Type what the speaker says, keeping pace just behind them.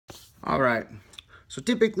All right. So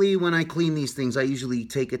typically when I clean these things, I usually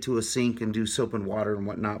take it to a sink and do soap and water and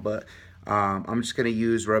whatnot, but I'm just going to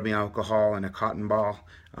use rubbing alcohol and a cotton ball.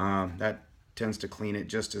 That tends to clean it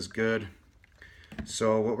just as good.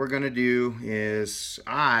 So what we're going to do is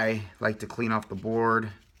I like to clean off the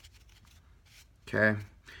board. Okay.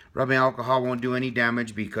 Rubbing alcohol won't do any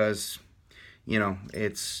damage because, you know,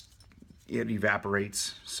 it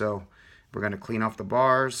evaporates. So we're going to clean off the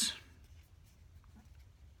bars.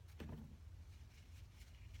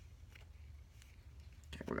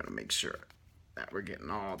 Okay, we're going to make sure that we're getting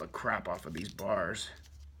all the crap off of these bars.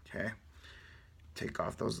 Okay. Take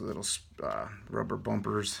off those little rubber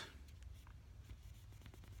bumpers.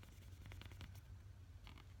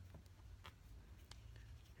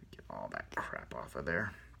 Get all that crap off of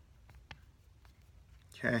there.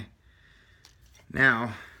 Okay.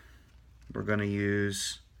 Now we're going to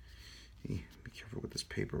use, be careful with this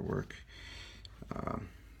paperwork,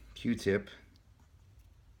 Q-tip.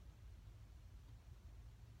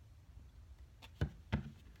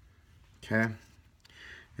 Okay.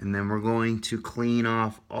 And then we're going to clean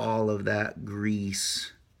off all of that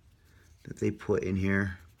grease that they put in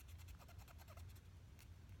here.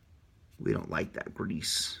 We don't like that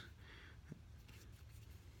grease.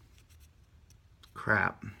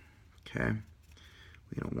 Crap. Okay.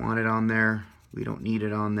 We don't want it on there. We don't need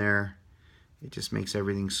it on there. It just makes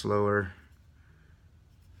everything slower.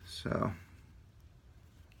 So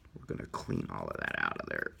we're going to clean all of that out of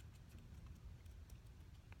there.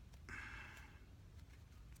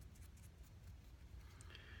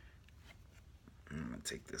 I'm going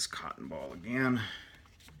to take this cotton ball again.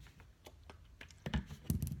 I'm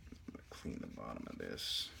going to clean the bottom of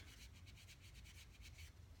this.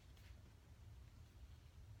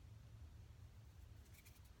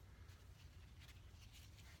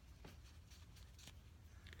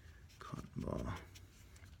 Cotton ball.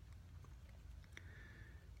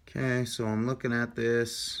 Okay, so I'm looking at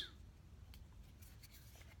this.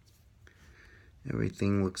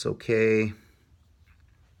 Everything looks okay.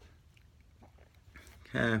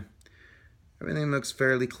 Okay, everything looks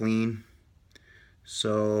fairly clean.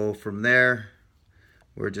 So from there,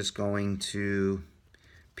 we're just going to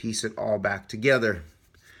piece it all back together.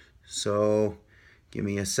 So give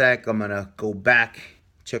me a sec. I'm gonna go back,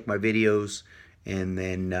 check my videos, and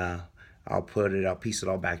then I'll piece it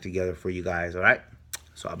all back together for you guys. All right.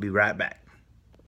 So I'll be right back.